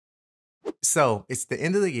So it's the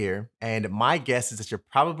end of the year, and my guess is that you're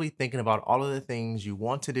probably thinking about all of the things you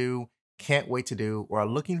want to do, can't wait to do, or are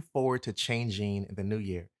looking forward to changing in the new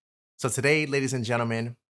year. So today, ladies and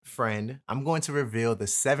gentlemen, friend, I'm going to reveal the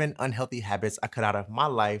 7 unhealthy habits I cut out of my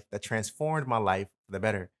life that transformed my life for the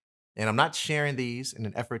better. And I'm not sharing these in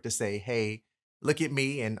an effort to say, hey, look at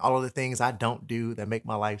me and all of the things I don't do that make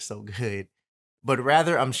my life so good. But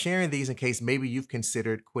rather, I'm sharing these in case maybe you've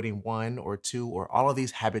considered quitting one or two or all of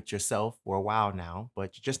these habits yourself for a while now,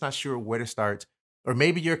 but you're just not sure where to start. Or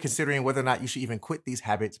maybe you're considering whether or not you should even quit these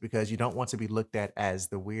habits because you don't want to be looked at as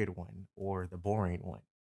the weird one or the boring one.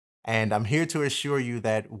 And I'm here to assure you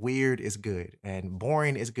that weird is good and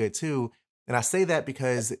boring is good too. And I say that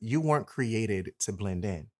because you weren't created to blend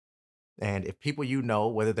in. And if people you know,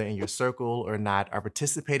 whether they're in your circle or not, are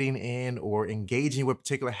participating in or engaging with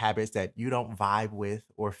particular habits that you don't vibe with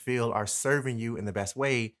or feel are serving you in the best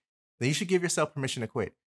way, then you should give yourself permission to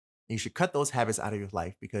quit. You should cut those habits out of your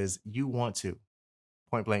life because you want to,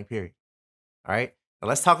 point blank, period. All right. Now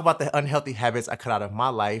let's talk about the unhealthy habits I cut out of my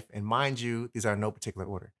life. And mind you, these are in no particular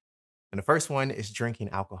order. And the first one is drinking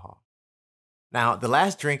alcohol. Now, the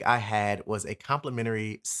last drink I had was a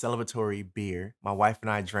complimentary celebratory beer. My wife and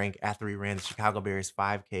I drank after we ran the Chicago Bears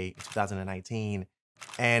 5K in 2019.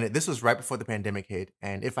 And this was right before the pandemic hit.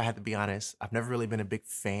 And if I have to be honest, I've never really been a big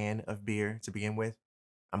fan of beer to begin with.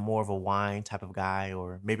 I'm more of a wine type of guy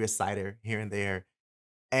or maybe a cider here and there.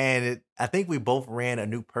 I think we both ran a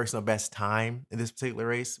new personal best time in this particular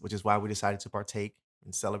race, which is why we decided to partake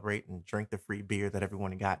and celebrate and drink the free beer that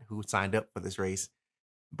everyone got who signed up for this race.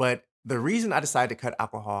 But the reason I decided to cut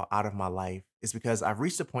alcohol out of my life is because I've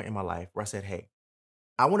reached a point in my life where I said, hey,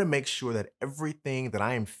 I want to make sure that everything that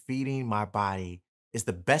I am feeding my body is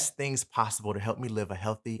the best things possible to help me live a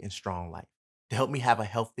healthy and strong life, to help me have a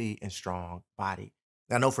healthy and strong body.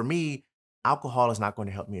 Now, I know for me, alcohol is not going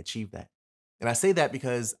to help me achieve that. And I say that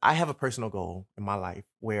because I have a personal goal in my life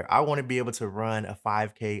where I want to be able to run a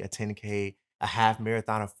 5K, a 10K, a half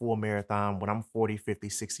marathon, a full marathon when I'm 40, 50,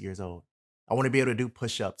 60 years old. I want to be able to do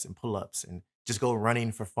push ups and pull ups and just go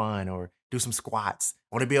running for fun or do some squats.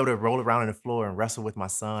 I want to be able to roll around on the floor and wrestle with my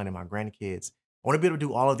son and my grandkids. I want to be able to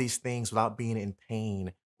do all of these things without being in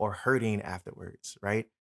pain or hurting afterwards, right?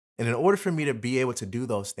 And in order for me to be able to do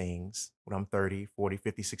those things when I'm 30, 40,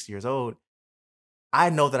 50, 60 years old, I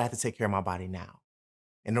know that I have to take care of my body now.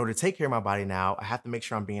 In order to take care of my body now, I have to make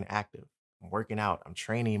sure I'm being active. I'm working out, I'm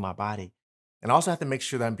training my body. And I also have to make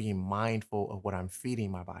sure that I'm being mindful of what I'm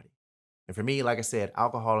feeding my body. And for me, like I said,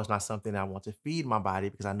 alcohol is not something I want to feed my body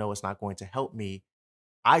because I know it's not going to help me.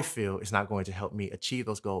 I feel it's not going to help me achieve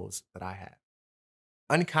those goals that I have.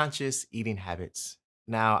 Unconscious eating habits.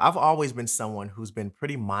 Now, I've always been someone who's been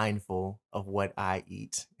pretty mindful of what I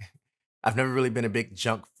eat. I've never really been a big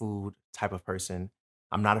junk food type of person.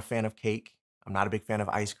 I'm not a fan of cake. I'm not a big fan of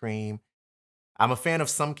ice cream. I'm a fan of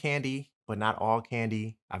some candy, but not all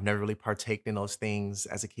candy. I've never really partaked in those things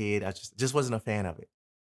as a kid. I just wasn't a fan of it.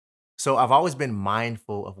 So I've always been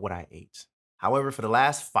mindful of what I ate. However, for the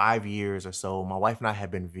last 5 years or so, my wife and I have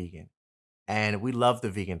been vegan and we love the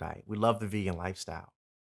vegan diet. We love the vegan lifestyle.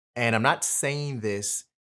 And I'm not saying this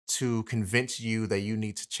to convince you that you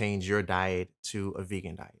need to change your diet to a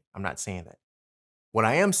vegan diet. I'm not saying that. What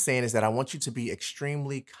I am saying is that I want you to be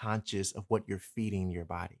extremely conscious of what you're feeding your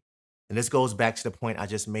body. And this goes back to the point I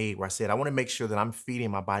just made where I said, I want to make sure that I'm feeding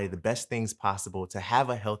my body the best things possible to have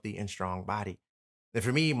a healthy and strong body. And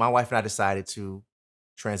for me, my wife and I decided to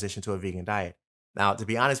transition to a vegan diet. Now, to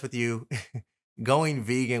be honest with you, going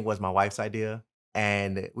vegan was my wife's idea.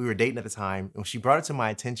 And we were dating at the time. When she brought it to my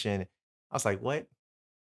attention, I was like, what?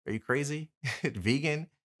 Are you crazy? Vegan?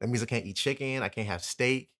 That means I can't eat chicken. I can't have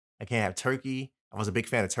steak. I can't have turkey. I was a big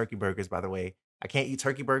fan of turkey burgers, by the way. I can't eat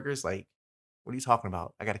turkey burgers. Like, what are you talking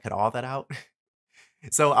about? I got to cut all that out.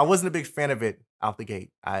 So I wasn't a big fan of it out the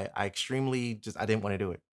gate. I extremely just, I didn't want to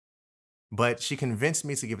do it. But she convinced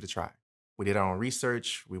me to give it a try. We did our own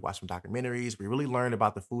research. We watched some documentaries. We really learned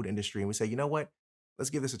about the food industry. And we said, you know what? Let's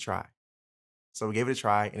give this a try. So we gave it a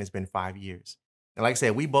try, and it's been 5 years. And like I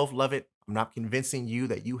said, we both love it. I'm not convincing you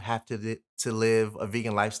that you have to live a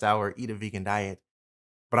vegan lifestyle or eat a vegan diet,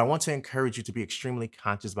 but I want to encourage you to be extremely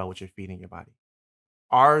conscious about what you're feeding your body.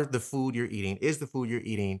 Is the food you're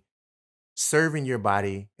eating serving your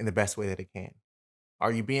body in the best way that it can?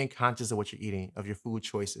 Are you being conscious of what you're eating, of your food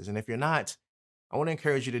choices? And if you're not, I want to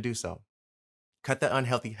encourage you to do so. Cut that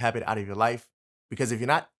unhealthy habit out of your life because if you're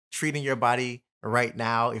not treating your body right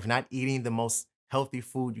now, if you're not eating the most healthy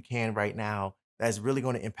food you can right now, that's really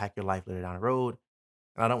going to impact your life later down the road.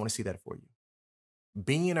 And I don't want to see that for you.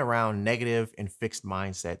 Being around negative and fixed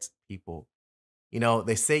mindsets people,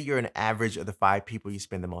 they say you're an average of the 5 people you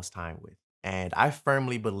spend the most time with. And I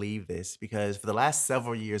firmly believe this because for the last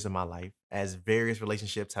several years of my life, as various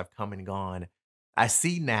relationships have come and gone, I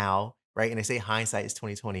see now, right? And they say hindsight is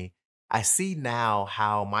 2020. I see now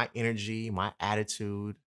how my energy, my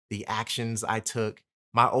attitude, the actions I took,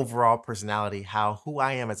 my overall personality, how who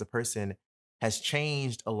I am as a person has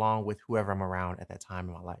changed along with whoever I'm around at that time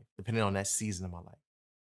in my life, depending on that season of my life.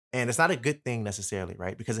 And it's not a good thing necessarily,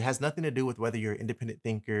 right? Because it has nothing to do with whether you're an independent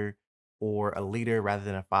thinker or a leader rather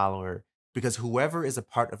than a follower. Because whoever is a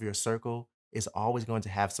part of your circle is always going to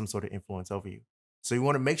have some sort of influence over you. So you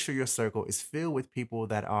want to make sure your circle is filled with people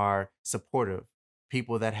that are supportive,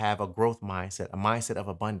 people that have a growth mindset, a mindset of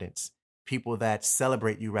abundance, people that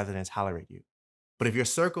celebrate you rather than tolerate you. But if your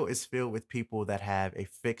circle is filled with people that have a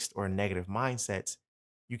fixed or negative mindset,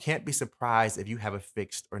 you can't be surprised if you have a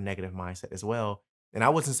fixed or negative mindset as well. And I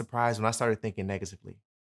wasn't surprised when I started thinking negatively,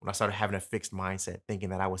 when I started having a fixed mindset,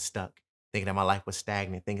 thinking that I was stuck, thinking that my life was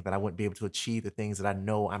stagnant, thinking that I wouldn't be able to achieve the things that I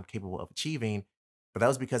know I'm capable of achieving. But that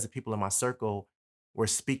was because the people in my circle were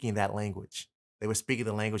speaking that language. They were speaking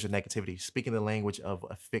the language of negativity, speaking the language of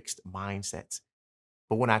a fixed mindset.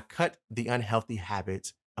 But when I cut the unhealthy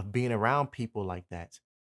habits of being around people like that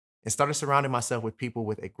and started surrounding myself with people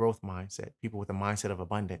with a growth mindset, people with a mindset of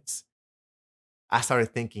abundance, I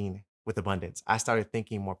started thinking with abundance. I started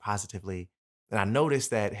thinking more positively. And I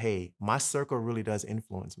noticed that, hey, my circle really does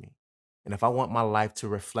influence me. And if I want my life to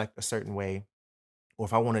reflect a certain way, or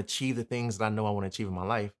if I want to achieve the things that I know I want to achieve in my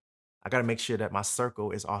life, I got to make sure that my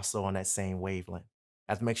circle is also on that same wavelength.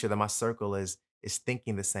 I have to make sure that my circle is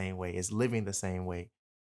thinking the same way, is living the same way,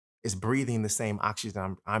 is breathing the same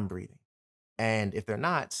oxygen I'm breathing. And if they're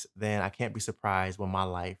not, then I can't be surprised when my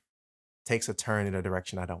life takes a turn in a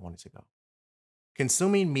direction I don't want it to go.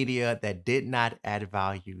 Consuming media that did not add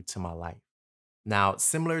value to my life. Now,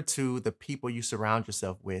 similar to the people you surround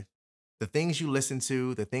yourself with, the things you listen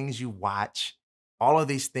to, the things you watch, all of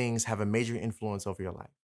these things have a major influence over your life.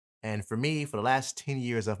 And for me, for the last 10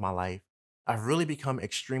 years of my life, I've really become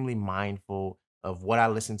extremely mindful of what I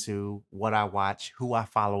listen to, what I watch, who I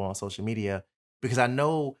follow on social media, because I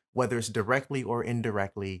know whether it's directly or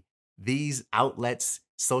indirectly, these outlets,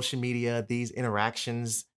 social media, these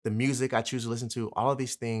interactions, the music I choose to listen to, all of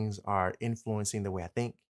these things are influencing the way I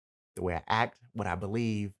think, the way I act, what I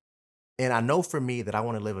believe. And I know for me that I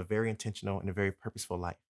want to live a very intentional and a very purposeful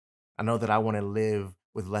life. I know that I want to live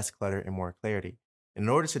with less clutter and more clarity. In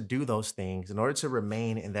order to do those things, in order to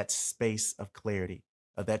remain in that space of clarity,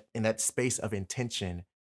 of that in that space of intention,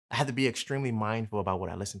 I have to be extremely mindful about what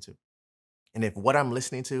I listen to. And if what I'm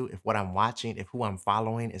listening to, if what I'm watching, if who I'm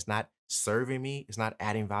following is not serving me, is not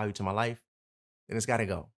adding value to my life, then it's got to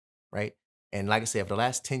go, right? And like I said, for the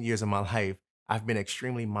last 10 years of my life, I've been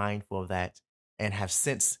extremely mindful of that and have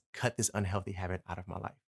since cut this unhealthy habit out of my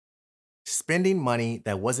life. Spending money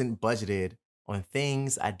that wasn't budgeted on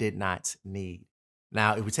things I did not need.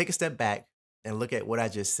 Now, if we take a step back and look at what I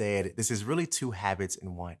just said, this is really two habits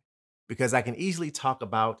in one because I can easily talk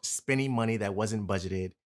about spending money that wasn't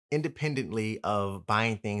budgeted independently of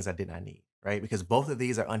buying things I did not need, right? Because both of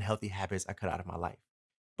these are unhealthy habits I cut out of my life.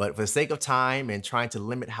 But for the sake of time and trying to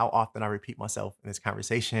limit how often I repeat myself in this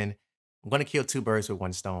conversation, I'm going to kill two birds with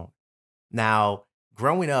one stone. Now,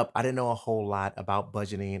 growing up, I didn't know a whole lot about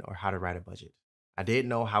budgeting or how to write a budget. I did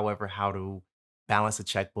know, however, how to balance a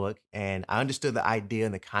checkbook, and I understood the idea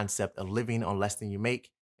and the concept of living on less than you make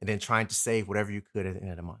and then trying to save whatever you could at the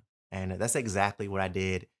end of the month. And that's exactly what I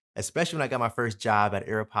did, especially when I got my first job at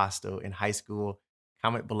Aeropostale in high school.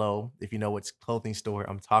 Comment below if you know which clothing store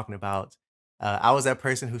I'm talking about. I was that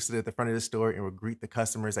person who stood at the front of the store and would greet the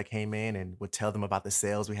customers that came in and would tell them about the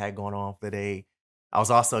sales we had going on for the day. I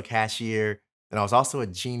was also a cashier, and I was also a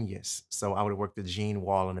genius. So I would work the jean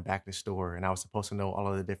wall in the back of the store, and I was supposed to know all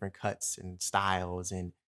of the different cuts and styles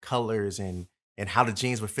and colors and how the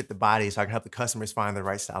jeans would fit the body so I could help the customers find the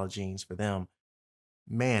right style of jeans for them.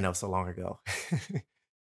 Man, that was so long ago.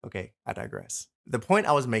 Okay, I digress. The point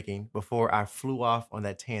I was making before I flew off on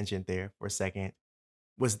that tangent there for a second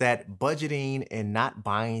was that budgeting and not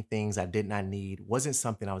buying things I did not need wasn't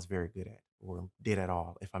something I was very good at or did at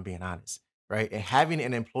all, if I'm being honest. Right. And having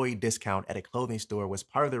an employee discount at a clothing store was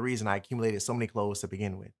part of the reason I accumulated so many clothes to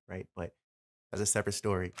begin with. Right. But that's a separate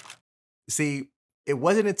story. See, it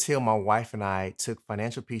wasn't until my wife and I took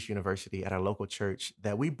Financial Peace University at our local church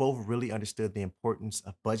that we both really understood the importance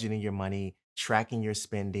of budgeting your money, tracking your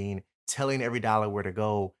spending, telling every dollar where to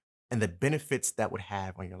go, and the benefits that would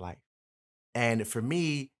have on your life. And for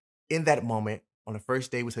me, in that moment, on the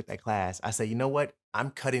first day we took that class, I said, you know what?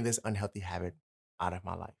 I'm cutting this unhealthy habit out of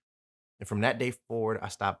my life. And from that day forward, I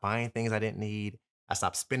stopped buying things I didn't need. I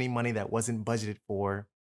stopped spending money that wasn't budgeted for.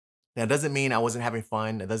 That doesn't mean I wasn't having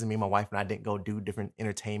fun. That doesn't mean my wife and I didn't go do different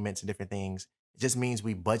entertainments and different things. It just means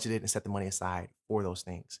we budgeted and set the money aside for those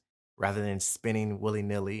things rather than spending willy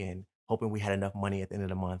nilly and hoping we had enough money at the end of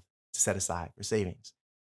the month to set aside for savings.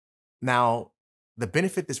 Now, the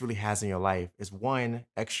benefit this really has in your life is one,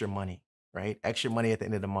 extra money, right? Extra money at the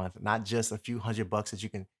end of the month, not just a few $100 that you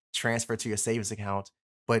can transfer to your savings account,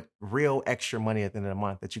 but real extra money at the end of the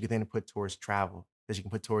month that you can then put towards travel, that you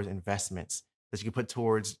can put towards investments, that you can put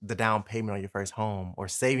towards the down payment on your first home or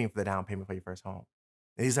saving for the down payment for your first home.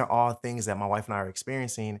 And these are all things that my wife and I are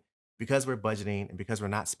experiencing because we're budgeting and because we're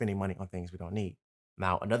not spending money on things we don't need.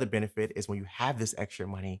 Now, another benefit is when you have this extra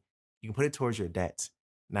money, you can put it towards your debts.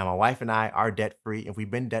 Now, my wife and I are debt free, and we've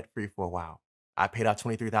been debt free for a while. I paid off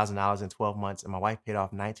 $23,000 in 12 months, and my wife paid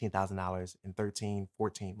off $19,000 in 13,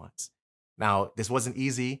 14 months. Now, this wasn't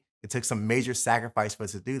easy. It took some major sacrifice for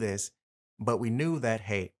us to do this, but we knew that,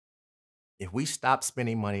 hey, if we stop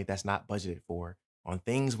spending money that's not budgeted for on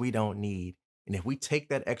things we don't need, and if we take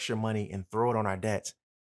that extra money and throw it on our debts,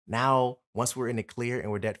 now once we're in the clear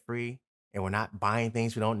and we're debt free and we're not buying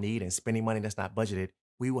things we don't need and spending money that's not budgeted,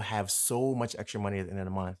 we will have so much extra money at the end of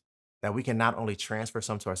the month that we can not only transfer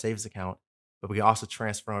some to our savings account, but we can also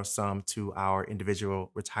transfer some to our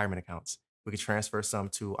individual retirement accounts. We could transfer some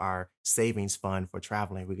to our savings fund for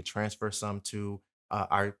traveling. We could transfer some to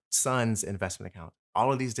our son's investment account.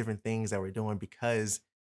 All of these different things that we're doing because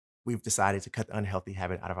we've decided to cut the unhealthy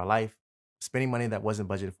habit out of our life, spending money that wasn't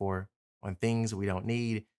budgeted for on things we don't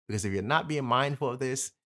need. Because if you're not being mindful of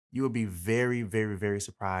this, you will be very, very, very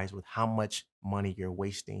surprised with how much money you're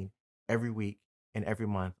wasting every week and every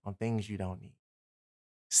month on things you don't need.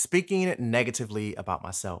 Speaking negatively about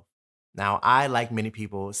myself. Now, I, like many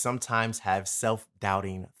people, sometimes have self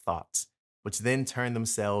doubting thoughts, which then turn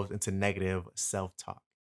themselves into negative self talk,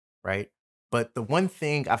 right? But the one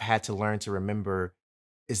thing I've had to learn to remember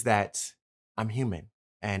is that I'm human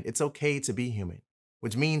and it's okay to be human,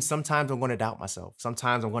 which means sometimes I'm going to doubt myself.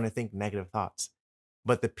 Sometimes I'm going to think negative thoughts.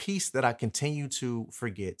 But the piece that I continue to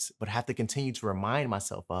forget, but have to continue to remind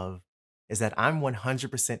myself of, is that I'm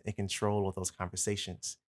 100% in control of those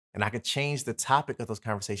conversations. And I could change the topic of those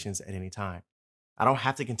conversations at any time. I don't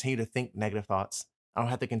have to continue to think negative thoughts. I don't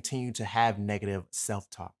have to continue to have negative self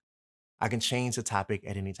talk. I can change the topic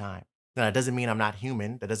at any time. Now, that doesn't mean I'm not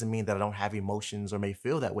human. That doesn't mean that I don't have emotions or may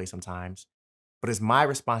feel that way sometimes. But it's my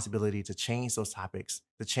responsibility to change those topics,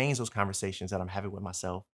 to change those conversations that I'm having with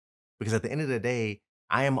myself. Because at the end of the day,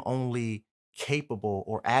 I am only capable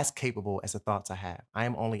or as capable as the thoughts I have. I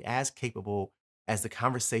am only as capable as the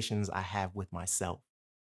conversations I have with myself.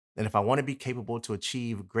 And if I want to be capable to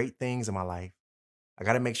achieve great things in my life, I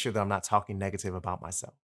got to make sure that I'm not talking negative about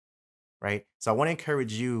myself, right? So I want to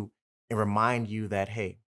encourage you and remind you that,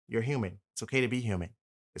 hey, you're human. It's okay to be human.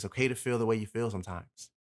 It's okay to feel the way you feel sometimes.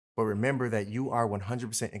 But remember that you are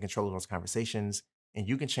 100% in control of those conversations and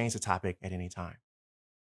you can change the topic at any time.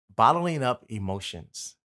 Bottling up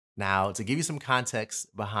emotions. Now, to give you some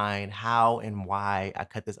context behind how and why I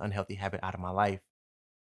cut this unhealthy habit out of my life,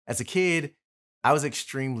 as a kid, I was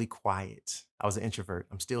extremely quiet. I was an introvert.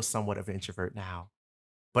 I'm still somewhat of an introvert now,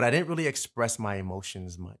 but I didn't really express my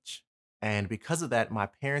emotions much. And because of that, my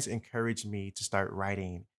parents encouraged me to start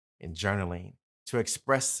writing and journaling to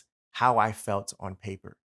express how I felt on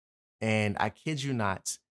paper. And I kid you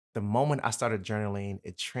not, the moment I started journaling,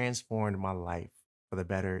 it transformed my life for the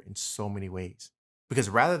better in so many ways. Because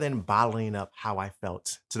rather than bottling up how I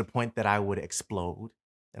felt to the point that I would explode,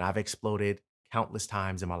 and I've exploded countless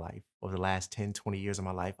times in my life over the last 10, 20 years of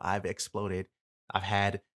my life, I've exploded. I've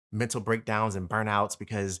had mental breakdowns and burnouts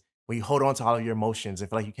because when you hold on to all of your emotions and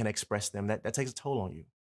feel like you can't express them, that takes a toll on you.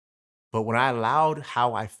 But when I allowed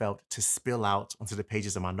how I felt to spill out onto the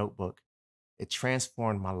pages of my notebook, it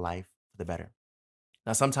transformed my life for the better.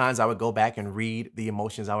 Now, sometimes I would go back and read the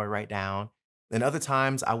emotions I would write down, and other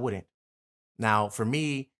times I wouldn't. Now, for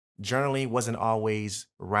me, journaling wasn't always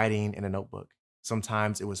writing in a notebook.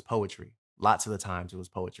 Sometimes it was poetry. Lots of the times it was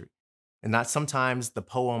poetry. And not sometimes the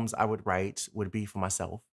poems I would write would be for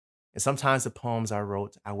myself. And sometimes the poems I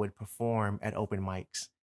wrote, I would perform at open mics.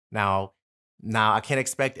 Now, now I can't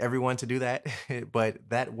expect everyone to do that, but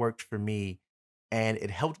that worked for me and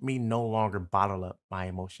it helped me no longer bottle up my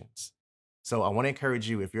emotions. So I want to encourage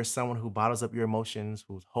you, if you're someone who bottles up your emotions,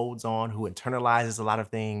 who holds on, who internalizes a lot of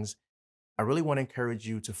things, I really want to encourage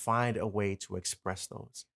you to find a way to express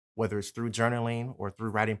those, whether it's through journaling or through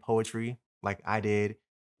writing poetry like I did,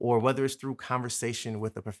 or whether it's through conversation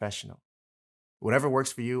with a professional. Whatever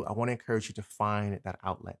works for you, I want to encourage you to find that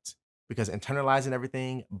outlet because internalizing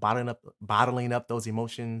everything, bottling up those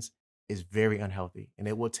emotions is very unhealthy and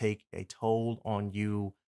it will take a toll on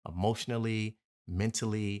you emotionally,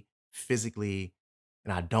 mentally, physically,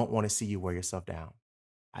 and I don't want to see you wear yourself down.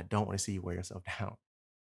 I don't want to see you wear yourself down.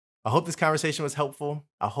 I hope this conversation was helpful.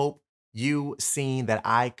 I hope you seeing that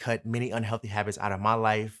I cut many unhealthy habits out of my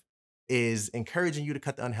life is encouraging you to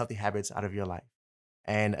cut the unhealthy habits out of your life.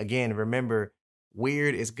 And again, remember,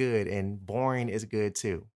 weird is good and boring is good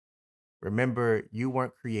too. Remember, you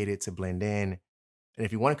weren't created to blend in. And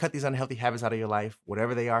if you want to cut these unhealthy habits out of your life,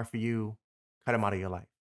 whatever they are for you, cut them out of your life.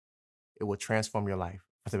 It will transform your life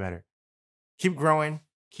for the better. Keep growing,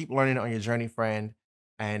 keep learning on your journey, friend,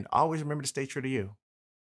 and always remember to stay true to you.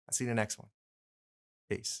 I'll see you in the next one.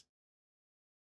 Peace.